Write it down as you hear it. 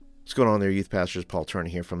What's going on there, youth pastors? Paul Turner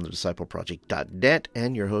here from the discipleproject.net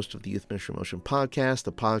and your host of the Youth Ministry Motion podcast,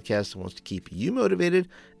 the podcast that wants to keep you motivated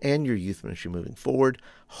and your youth ministry moving forward.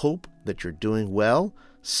 Hope that you're doing well.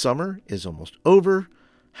 Summer is almost over.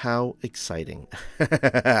 How exciting.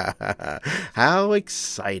 How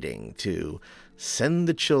exciting to send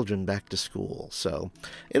the children back to school. So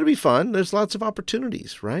it'll be fun. There's lots of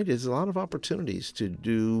opportunities, right? There's a lot of opportunities to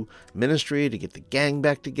do ministry, to get the gang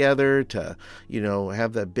back together, to,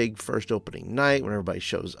 have that big first opening night when everybody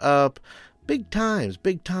shows up. Big times,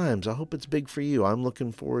 big times. I hope it's big for you. I'm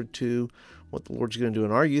looking forward to what the Lord's going to do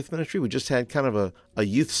in our youth ministry. We just had kind of a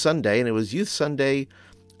youth Sunday, and it was youth Sunday,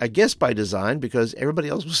 I guess by design, because everybody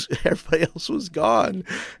else was gone,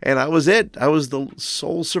 and I was it. I was the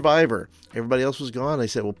sole survivor. Everybody else was gone. I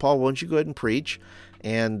said, "Well, Paul, why don't you go ahead and preach?"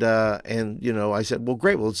 And I said, "Well,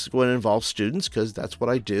 great. Well, let's go ahead and involve students because that's what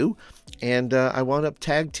I do." And I wound up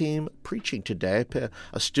tag team preaching today.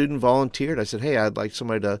 A student volunteered. I said, "Hey, I'd like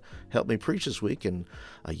somebody to help me preach this week." And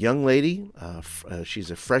a young lady, she's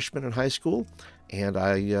a freshman in high school, and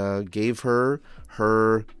I gave her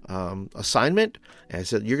assignment. And I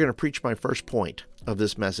said, "You're going to preach my first point of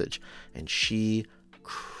this message." And she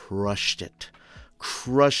crushed it.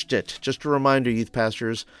 Just a reminder, youth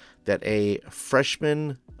pastors, that a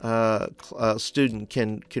freshman student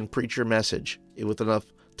can preach your message with enough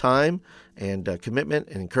time and commitment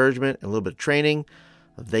and encouragement and a little bit of training.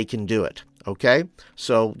 They can do it. Okay,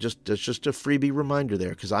 so just a freebie reminder there,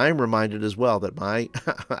 because I am reminded as well that I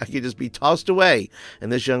could just be tossed away,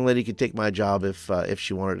 and this young lady could take my job if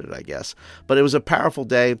she wanted it, I guess. But it was a powerful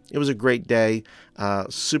day. It was a great day.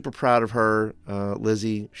 Super proud of her,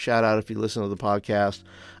 Lizzie. Shout out if you listen to the podcast.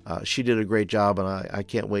 She did a great job, and I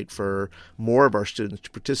can't wait for more of our students to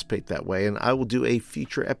participate that way. And I will do a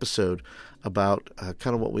future episode about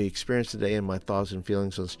kind of what we experienced today and my thoughts and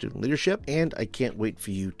feelings on student leadership, and I can't wait for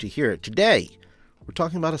you to hear it. Today, we're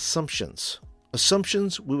talking about assumptions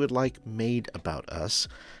we would like made about us,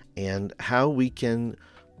 and how we can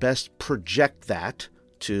best project that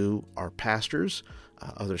to our pastors,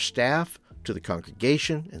 other staff, to the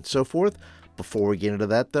congregation, and so forth. Before we get into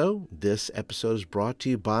that, though, this episode is brought to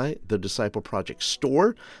you by the Disciple Project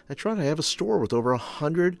store. That's right, I have a store with over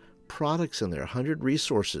 100 products in there, 100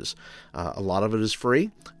 resources. A lot of it is free.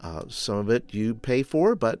 Some of it you pay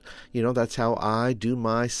for, but that's how I do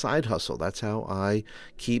my side hustle. That's how I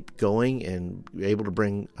keep going and able to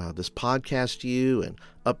bring this podcast to you and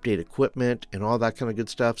update equipment and all that kind of good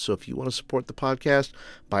stuff. So if you want to support the podcast,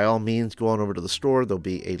 by all means, go on over to the store. There'll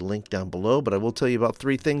be a link down below, but I will tell you about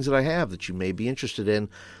 3 things that I have that you may be interested in.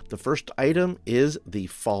 The first item is the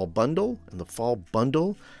Fall Bundle, and the Fall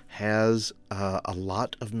Bundle has a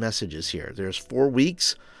lot of messages here. There's 4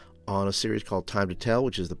 weeks on a series called Time to Tell,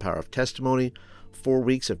 which is the power of testimony. 4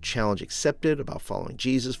 weeks of Challenge Accepted, about following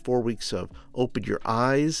Jesus. 4 weeks of Open Your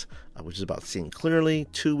Eyes, which is about seeing clearly.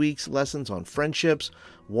 2 weeks lessons on friendships.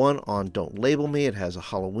 1 on Don't Label Me. It has a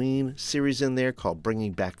Halloween series in there called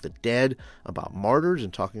Bringing Back the Dead, about martyrs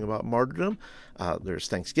and talking about martyrdom. There's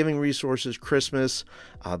Thanksgiving resources, Christmas.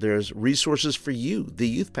 There's resources for you, the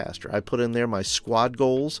youth pastor. I put in there my squad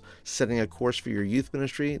goals, setting a course for your youth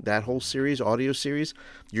ministry. That whole series, audio series.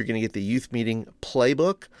 You're going to get the youth meeting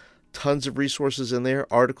playbook. Tons of resources in there,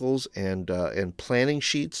 articles and planning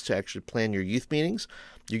sheets to actually plan your youth meetings.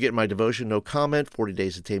 You get my devotion, No Comment, 40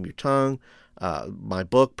 Days to Tame Your Tongue, my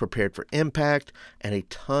book, Prepared for Impact, and a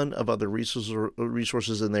ton of other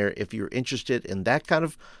resources in there. If you're interested in that kind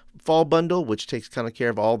of fall bundle, which takes kind of care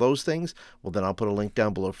of all those things, well, then I'll put a link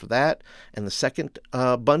down below for that. And the second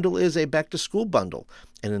bundle is a back-to-school bundle.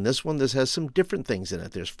 And in this one, this has some different things in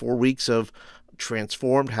it. There's 4 weeks of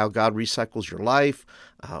Transformed, how God recycles your life.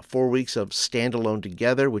 4 weeks of Stand Alone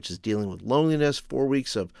Together, which is dealing with loneliness. 4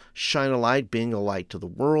 weeks of Shine a Light, being a light to the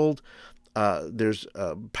world. There's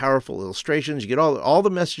powerful illustrations. You get all the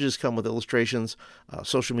messages come with illustrations,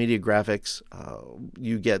 social media graphics.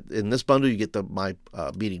 You get in this bundle, you get my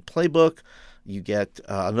meeting playbook. You get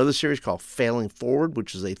another series called Failing Forward,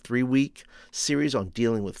 which is a 3-week series on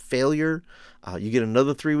dealing with failure. You get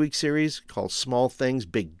another 3-week series called Small Things,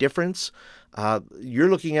 Big Difference. You're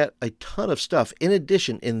looking at a ton of stuff. In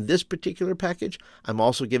addition, in this particular package, I'm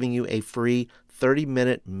also giving you a free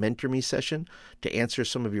 30-minute Mentor Me session to answer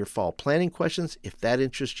some of your fall planning questions. If that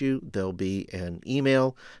interests you, there'll be an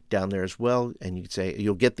email down there as well. And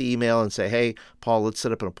you'll get the email and say, "Hey, Paul, let's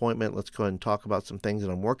set up an appointment. Let's go ahead and talk about some things that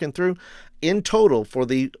I'm working through." In total, for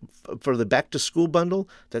the back to school bundle,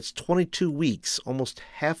 that's 22 weeks, almost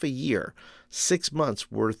half a year, 6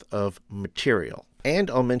 months worth of material.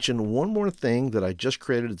 And I'll mention one more thing that I just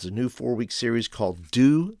created. It's a new 4-week series called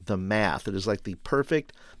Do the Math. It is like the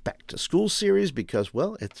perfect back to school series because,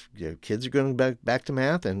 well, it's kids are going back to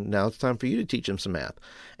math, and now it's time for you to teach them some math.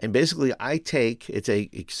 And basically,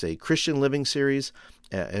 it's a Christian living series.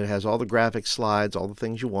 It has all the graphic slides, all the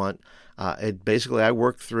things you want. Basically, I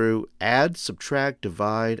work through add, subtract,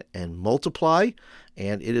 divide, and multiply.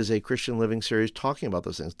 And it is a Christian living series talking about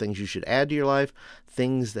those things you should add to your life,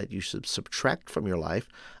 things that you should subtract from your life.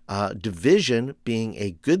 Division being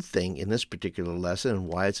a good thing in this particular lesson, and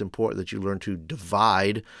why it's important that you learn to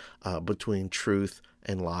divide between truth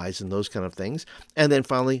and lies and those kind of things. And then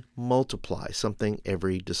finally, multiply, something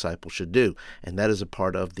every disciple should do. And that is a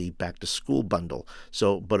part of the back to school bundle.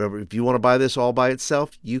 So, but if you want to buy this all by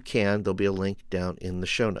itself, you can. There'll be a link down in the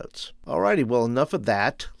show notes. Alrighty, well, enough of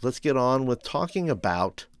that. Let's get on with talking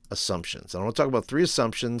about assumptions. I want to talk about 3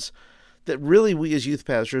 assumptions that really we as youth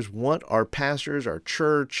pastors want our pastors, our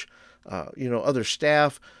church, other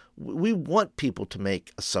staff. We want people to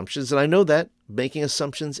make assumptions, and I know that making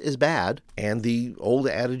assumptions is bad. And the old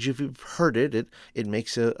adage, if you've heard it, it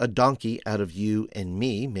makes a donkey out of you and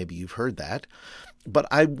me. Maybe you've heard that. But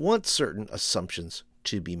I want certain assumptions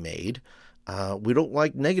to be made. We don't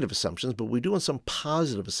like negative assumptions, but we do want some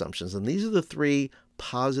positive assumptions. And these are the 3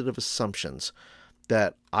 positive assumptions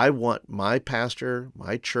that I want my pastor,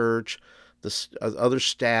 my church, the other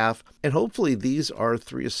staff, and hopefully these are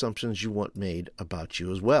 3 assumptions you want made about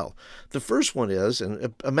you as well. The first one is,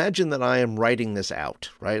 and imagine that I am writing this out,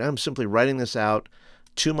 right? I'm simply writing this out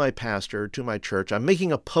to my pastor, to my church. I'm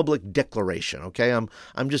making a public declaration, okay? I'm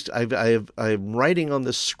writing on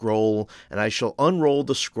this scroll, and I shall unroll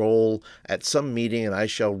the scroll at some meeting, and I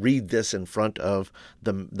shall read this in front of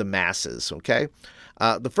the masses, okay?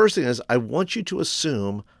 The first thing is, I want you to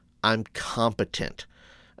assume I'm competent.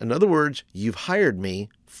 In other words, you've hired me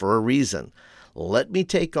for a reason. Let me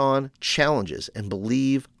take on challenges and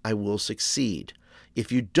believe I will succeed.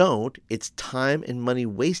 If you don't, it's time and money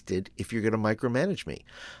wasted if you're going to micromanage me.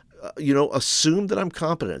 Assume that I'm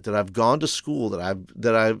competent, that I've gone to school, that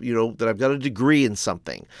I've got a degree in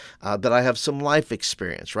something, that I have some life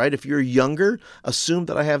experience, right? If you're younger, assume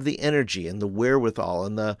that I have the energy and the wherewithal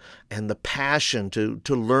and the passion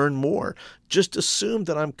to learn more. Just assume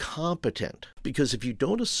that I'm competent, because if you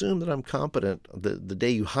don't assume that I'm competent the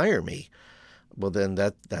day you hire me, well, then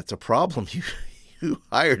that's a problem. You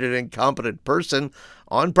hired an incompetent person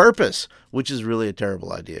on purpose, which is really a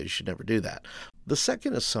terrible idea. You should never do that. The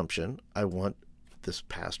second assumption I want this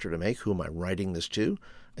pastor to make, who am I writing this to,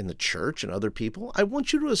 in the church and other people, I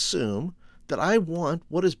want you to assume that I want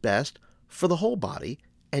what is best for the whole body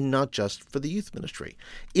and not just for the youth ministry.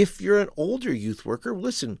 If you're an older youth worker,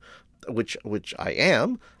 listen, which I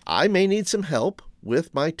am, I may need some help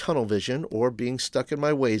with my tunnel vision or being stuck in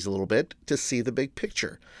my ways a little bit to see the big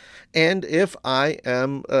picture. And if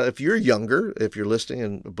you're younger, if you're listening,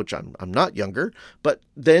 and which I'm not younger, but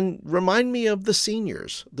then remind me of the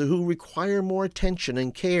seniors who require more attention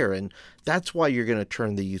and care, and that's why you're going to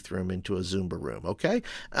turn the youth room into a Zumba room. Okay?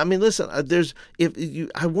 I mean, listen.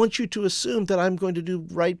 I want you to assume that I'm going to do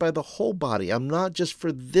right by the whole body. I'm not just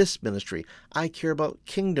for this ministry. I care about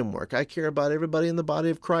kingdom work. I care about everybody in the body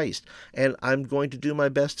of Christ, and I'm going to do my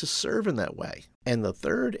best to serve in that way. And the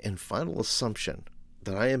third and final assumption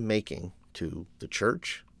that I am making to the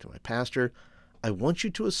church, to my pastor, I want you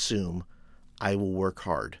to assume I will work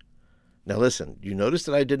hard. Now listen, you notice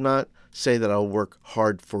that I did not say that I'll work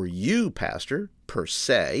hard for you, pastor, per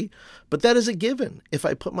se, but that is a given if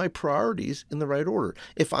I put my priorities in the right order.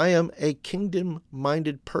 If I am a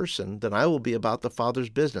kingdom-minded person, then I will be about the Father's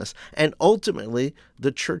business and ultimately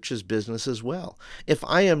the church's business as well. If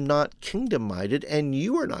I am not kingdom-minded and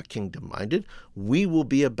you are not kingdom-minded, we will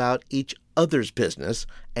be about each other's business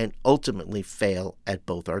and ultimately fail at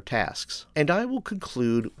both our tasks. And I will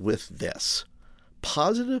conclude with this.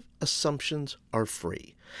 Positive assumptions are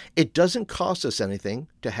free. It doesn't cost us anything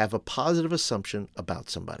to have a positive assumption about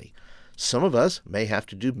somebody. Some of us may have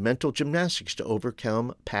to do mental gymnastics to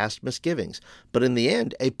overcome past misgivings, but in the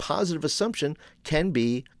end, a positive assumption can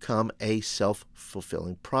become a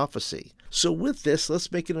self-fulfilling prophecy. So with this,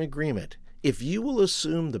 let's make an agreement. If you will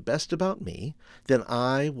assume the best about me, then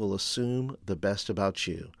I will assume the best about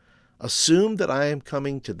you. Assume that I am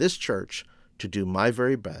coming to this church to do my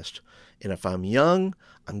very best. And if I'm young,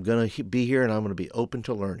 I'm going to be here and I'm going to be open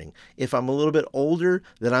to learning. If I'm a little bit older,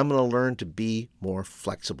 then I'm going to learn to be more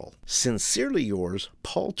flexible. Sincerely yours,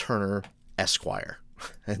 Paul Turner, Esquire.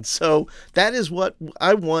 And so that is what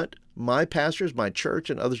I want my pastors, my church,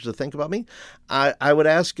 and others to think about me. I would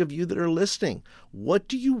ask of you that are listening, what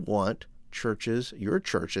do you want churches, your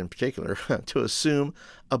church in particular, to assume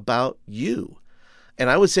about you? And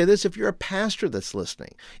I would say this, if you're a pastor that's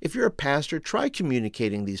listening, if you're a pastor, try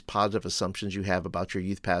communicating these positive assumptions you have about your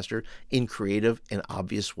youth pastor in creative and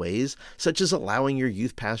obvious ways, such as allowing your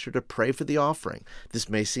youth pastor to pray for the offering. This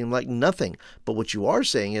may seem like nothing, but what you are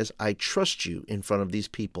saying is, I trust you in front of these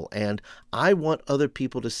people, and I want other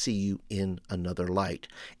people to see you in another light.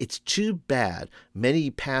 It's too bad many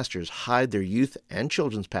pastors hide their youth and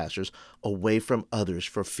children's pastors away from others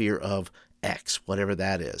for fear of X, whatever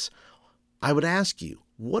that is. I would ask you,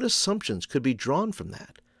 what assumptions could be drawn from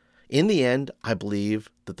that? In the end, I believe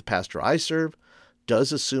that the pastor I serve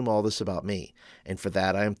does assume all this about me, and for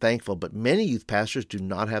that I am thankful, but many youth pastors do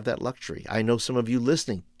not have that luxury. I know some of you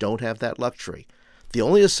listening don't have that luxury. The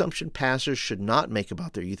only assumption pastors should not make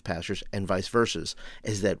about their youth pastors, and vice versa,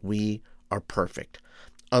 is that we are perfect.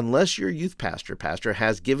 Unless your youth pastor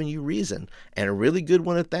has given you reason, and a really good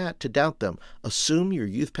one at that, to doubt them, assume your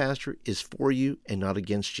youth pastor is for you and not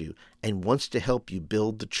against you, and wants to help you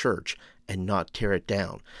build the church and not tear it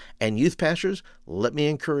down. And youth pastors, let me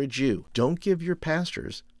encourage you, don't give your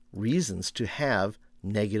pastors reasons to have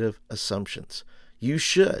negative assumptions. You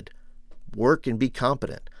should work and be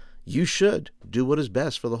competent. You should do what is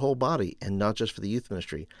best for the whole body and not just for the youth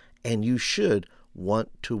ministry. And you should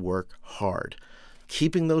want to work hard.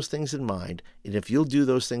 Keeping those things in mind, and if you'll do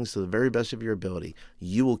those things to the very best of your ability,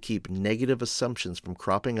 you will keep negative assumptions from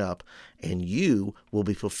cropping up, and you will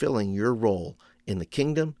be fulfilling your role in the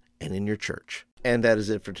kingdom and in your church. And that is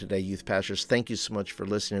it for today, youth pastors. Thank you so much for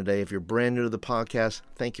listening today. If you're brand new to the podcast,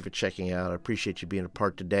 thank you for checking out. I appreciate you being a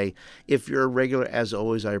part today. If you're a regular, as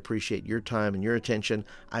always, I appreciate your time and your attention.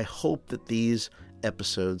 I hope that these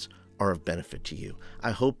episodes are of benefit to you. I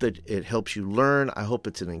hope that it helps you learn. I hope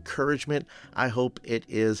it's an encouragement. I hope it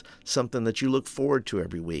is something that you look forward to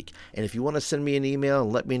every week. And if you want to send me an email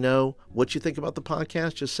and let me know what you think about the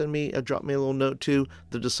podcast, just drop me a little note to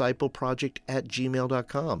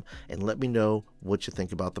thediscipleproject@gmail.com and let me know what you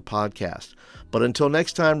think about the podcast. But until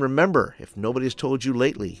next time, remember, if nobody's told you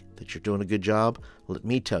lately that you're doing a good job, let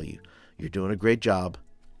me tell you, you're doing a great job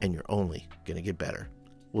and you're only going to get better.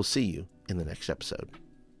 We'll see you in the next episode.